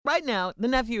Right now, the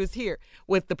nephew is here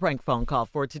with the prank phone call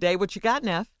for today. What you got,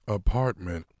 Neff?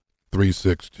 Apartment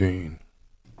 316.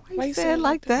 Why you say it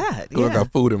like that? Because I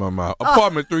got food in my mouth.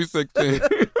 Apartment 316.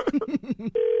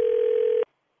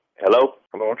 Hello?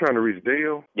 Hello, I'm trying to reach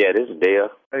Dale. Yeah, this is Dale.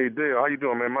 Hey, Dale, how you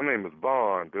doing, man? My name is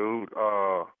Bond, dude.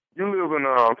 You live in,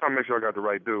 I'm trying to make sure I got the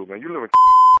right dude, man. You live in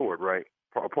Court, right?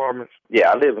 Apartments? Yeah,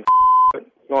 I live in What's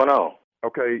going on?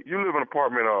 Okay, you live in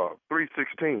apartment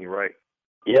 316, right?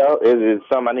 Yeah, is it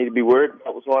something I need to be worried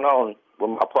about? What's going on with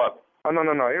my apartment? Oh,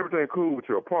 no. Everything cool with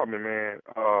your apartment, man.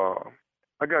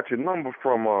 I got your number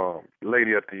from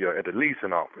lady at the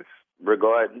leasing office.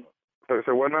 Regarding?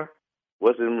 So what now?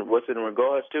 What's it in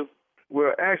regards to?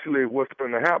 Well, actually, what's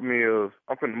going to happen is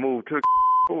I'm going to move to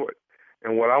Court.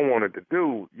 And what I wanted to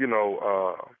do, see,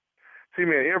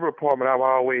 man, every apartment I've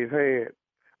always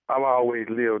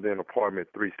lived in apartment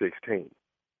 316.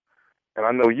 And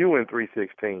I know you in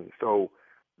 316. So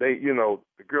they, the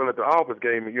girl at the office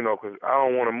gave me, because I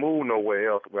don't want to move nowhere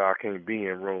else where I can't be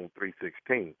in room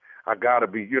 316. I got to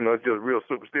be, it's just real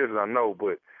superstitious, I know,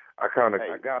 but I got to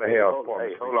have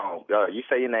apartment. Hey, hold on. You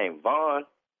say your name Vaughn?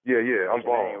 Yeah, I'm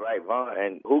Vaughn. Your name, right, Vaughn.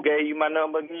 And who gave you my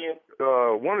number again?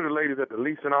 One of the ladies at the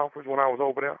leasing office when I was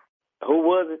over there. Who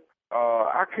was it?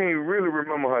 I can't really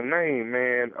remember her name,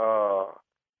 man.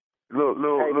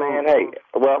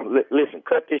 Listen,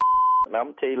 cut this and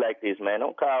I'm going to tell you like this, man.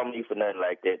 Don't call me for nothing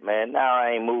like that, man. Now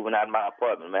I ain't moving out of my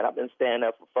apartment, man. I've been staying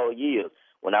there for 4 years.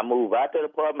 When I move out to the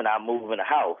apartment, I move in a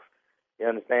house. You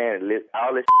understand?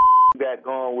 All this you got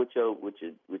going with your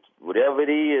whatever it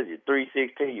is, your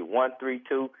 316, your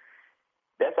 132,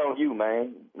 that's on you,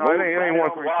 man. No, it ain't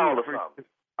 132.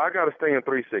 I got to stay in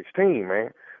 316, man.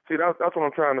 See, that's what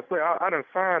I'm trying to say. I done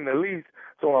signed the lease,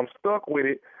 so I'm stuck with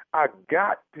it. I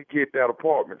got to get that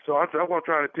apartment. So that's what I'm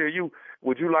trying to tell you.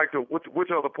 Would you like to,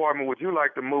 which other apartment would you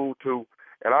like to move to?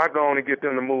 And I go on and get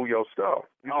them to move your stuff.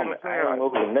 You see what I'm saying? I ain't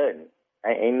moving nothing.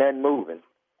 Ain't nothing moving.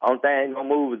 Only thing ain't gonna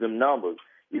move is them numbers.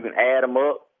 You can add them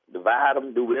up, divide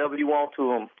them, do whatever you want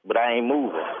to them, but I ain't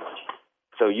moving.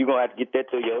 So you gonna have to get that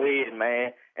to your head,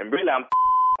 man. And really, I'm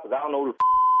because I don't know who the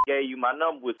gave you my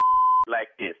number with like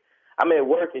this. I'm at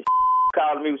work and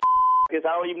calling me with because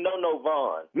I don't even know no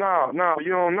Vaughn. No,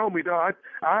 you don't know me, dog.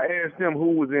 I asked them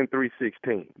who was in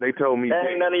 316. They told me that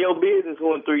ain't none of your business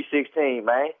who in 316,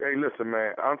 man. Hey, listen,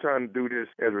 man, I'm trying to do this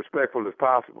as respectful as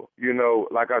possible.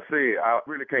 Like I said, I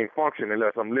really can't function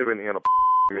unless I'm living in a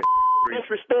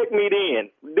Disrespect me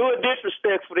then. Do it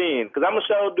disrespectful then, because I'm going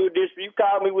to show do this. You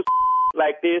call me with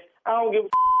like this, I don't give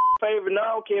a favorite. No,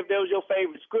 I don't care if that was your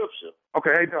favorite scripture.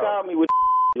 Okay, hey, dog. Call me with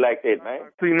like that,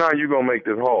 man. See, now you're going to make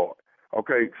this hard.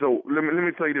 Okay, so let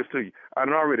me say this to you. I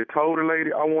already told the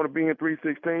lady I want to be in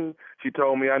 316. She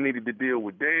told me I needed to deal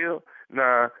with Dale.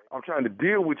 Now, I'm trying to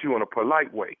deal with you in a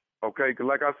polite way, okay? Because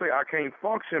like I say, I can't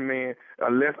function, man,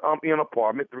 unless I'm in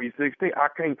apartment 316. I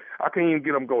can't even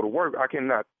get them go to work. I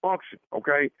cannot function,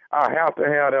 okay? I have to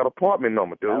have that apartment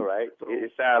number, dude. All right. So,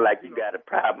 it sounds like you got a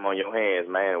problem on your hands,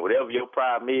 man. Whatever your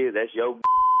problem is, that's your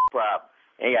problem.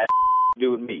 Ain't got to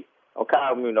do with me. Don't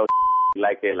call me no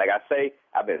like that. Like I say,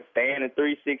 I've been staying in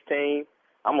 316.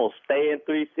 I'm going to stay in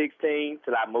 316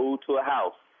 till I move to a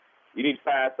house. You need to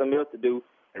find something else to do.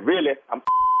 And really, I'm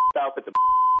off at the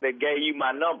that gave you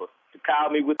my number to call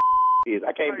me with is.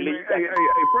 I can't believe that. Hey,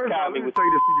 first of all, let me say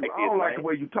this to you. I don't like the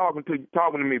way you talking to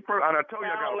me. First, and I told you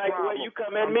I got a problem. I don't like the way you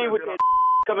come at me with that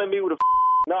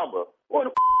a number. What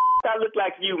the I look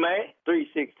like to you, man?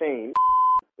 316.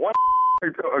 One.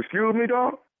 Excuse me,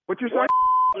 dog? What you say?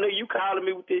 You calling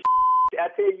me with this I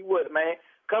tell you what, man.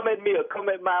 Come at me or come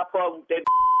at my apartment with that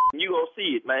you gonna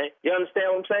see it, man. You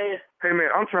understand what I'm saying? Hey, man,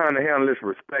 I'm trying to handle this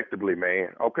respectably,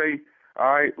 man. Okay?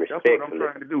 All right? That's what I'm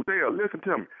trying to do. Dale, listen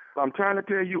to me. I'm trying to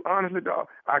tell you honestly,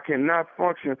 dog, I cannot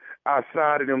function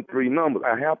outside of them three numbers.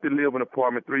 I have to live in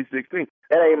apartment 316.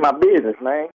 That ain't my business,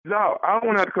 man. No, I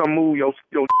don't have to come move your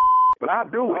but I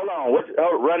do it. Hold on.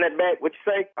 Run that back. What you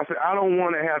say? I said, I don't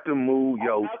want to have to move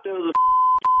your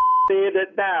said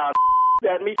that down.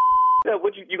 Got me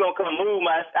what you gonna come move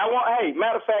my hey,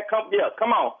 matter of fact, come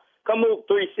on. Come move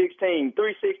 316.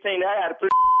 316, I got a 3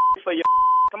 for your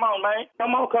come on, man.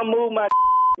 Come move my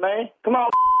man. Come on,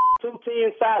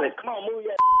 210 solid. Come on, move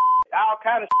your all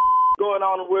kind of going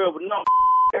on in the world, but no,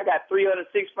 I got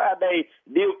 365 days to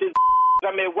deal with this.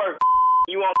 I'm at work.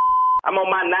 I'm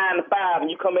on my 9 to 5 and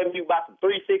you come at me about some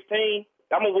 316,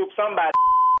 I'm gonna whoop somebody.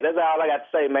 That's all I got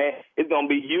to say, man. It's gonna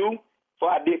be you.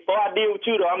 Before I deal with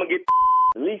you though, I'm gonna get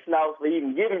the leasing office for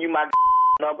even giving you my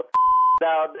number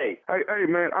all day. Hey,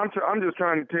 man, I'm just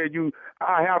trying to tell you,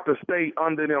 I have to stay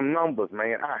under them numbers,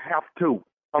 man. I have to.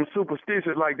 I'm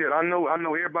superstitious like that. I know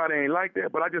everybody ain't like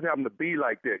that, but I just happen to be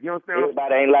like that. You understand?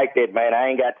 Everybody ain't like that, man. I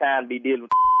ain't got time to be dealing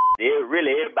with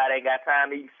everybody ain't got time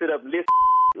to even sit up and listen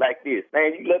like this.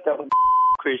 Man, you left up a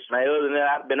Christian, man. Other than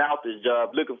that, I've been out this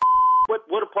job looking for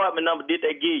what apartment number did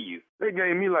they give you? They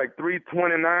gave me like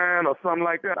 329 or something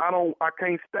like that. I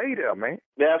can't stay there, man.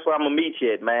 That's where I'm gonna meet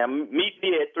you at, man. Meet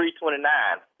me at 329,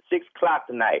 6 o'clock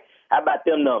tonight. How about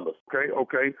them numbers?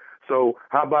 Okay. So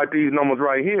how about these numbers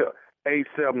right here?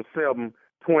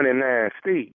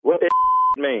 877-29-STEVE. What that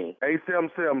mean?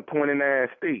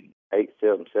 877-29-STEVE.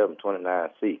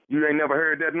 877-29C. You ain't never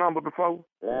heard that number before?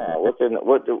 Yeah,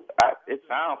 it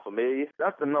sounds familiar.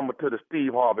 That's the number to the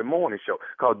Steve Harvey Morning Show.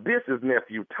 Because this is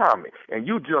nephew Tommy, and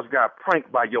you just got pranked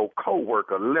by your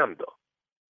coworker Linda.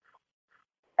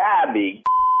 I be,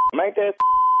 make that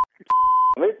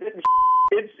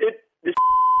it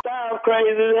sounds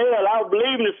crazy as hell. I was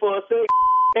believing it for a second.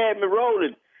 Had me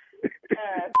rolling.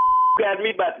 Got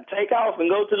me about to take off and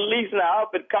go to the leasing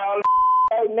office and call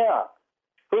right now.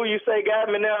 Who you say got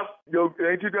me now? Yo,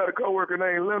 ain't you got a coworker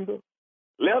named Linda?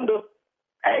 Linda?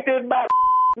 Ain't this about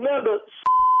Linda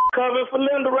covering for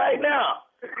Linda right now?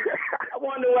 I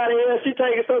wonder why the hell she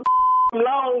taking so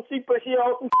long. She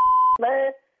on some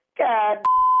man. God,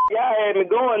 y'all had me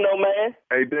going though, man.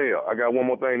 Hey, Dale, I got one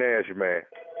more thing to ask you, man.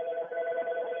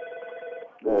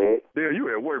 Go ahead. Dale, you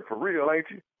at work for real, ain't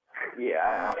you?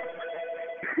 Yeah.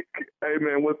 Hey,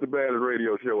 man, what's the baddest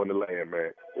radio show in the land,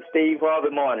 man? The Steve Harvey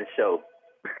Morning Show.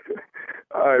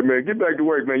 All right, man, get back to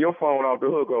work, man. Your phone off the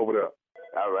hook over there.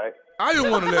 All right. I just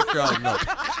want to let y'all know,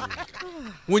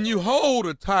 when you hold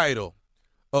a title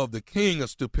of the king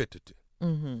of stupidity,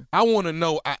 I want to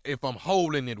know if I'm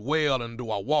holding it well and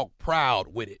do I walk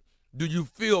proud with it. Do you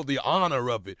feel the honor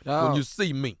of it when you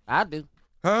see me? I do.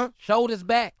 Huh? Shoulders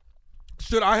back.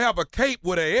 Should I have a cape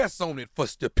with an S on it for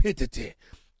stupidity?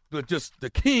 Just the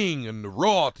king and the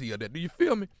royalty of that. Do you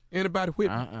feel me? Anybody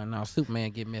whip me? No, Superman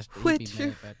get messed up. Whip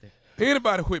you.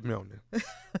 Anybody whip me on that?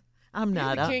 I'm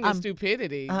not. The king of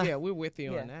stupidity. Yeah, we're with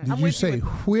you on that. Did you say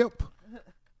whip?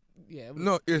 Yeah.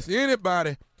 No, is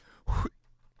anybody...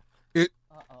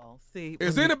 See,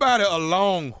 is anybody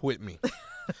along with me?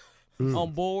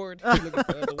 On board. Looking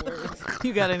for other words.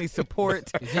 You got any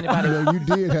support? Is anybody? You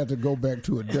did have to go back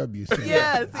to a W. Sound.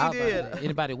 Yes, he did.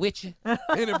 Anybody with you?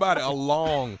 Anybody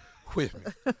along with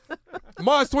me?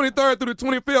 March 23rd through the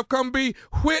 25th, come be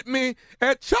with me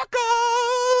at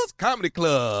Chuckles Comedy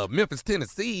Club, Memphis,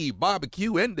 Tennessee.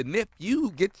 Barbecue and the nephew.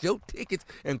 Get your tickets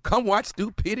and come watch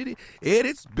stupidity at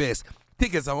its best.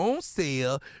 Tickets are on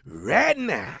sale right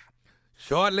now.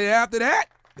 Shortly after that,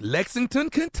 Lexington,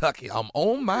 Kentucky. I'm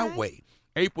on my way.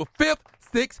 April 5th,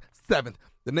 6th, 7th.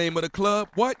 The name of the club,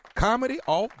 what? Comedy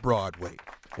Off-Broadway.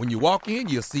 When you walk in,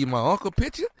 you'll see my uncle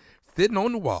picture sitting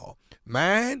on the wall.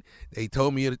 Mine, they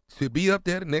told me it should be up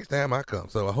there the next time I come.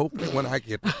 So hopefully when I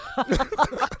get there.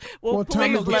 Well,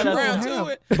 Tommy, please let us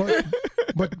know.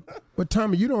 But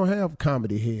Tommy, you don't have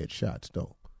comedy headshots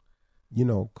though. You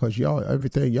know, because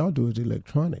everything y'all do is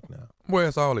electronic now. Well,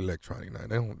 it's all electronic now.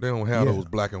 They don't have those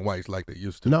black and whites like they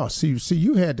used to. No, see,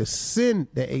 you had to send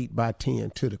the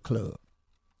 8x10 to the club.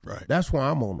 Right. That's why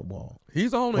I'm on the wall.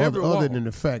 He's on every wall. Other than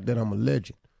the fact that I'm a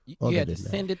legend. You had to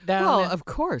send it down. Well, there. of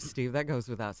course, Steve. That goes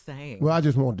without saying. Well, I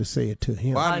just wanted to say it to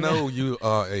him. Well, I know you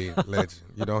are a legend.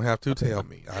 You don't have to tell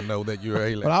me. I know that you're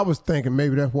a legend. But I was thinking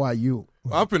maybe that's why you.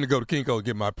 I'm finna go to Kinko and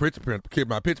get my picture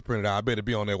printed out. I better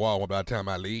be on that wall by the time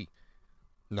I leave.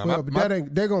 No,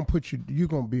 they're gonna put you. You're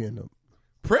gonna be in the.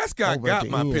 Prescott got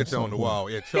my picture on the wall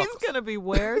at Chuckles. He's going to be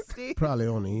where, Steve? Probably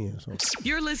on the end. So.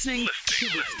 You're listening to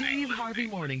the Steve Harvey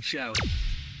Morning Show.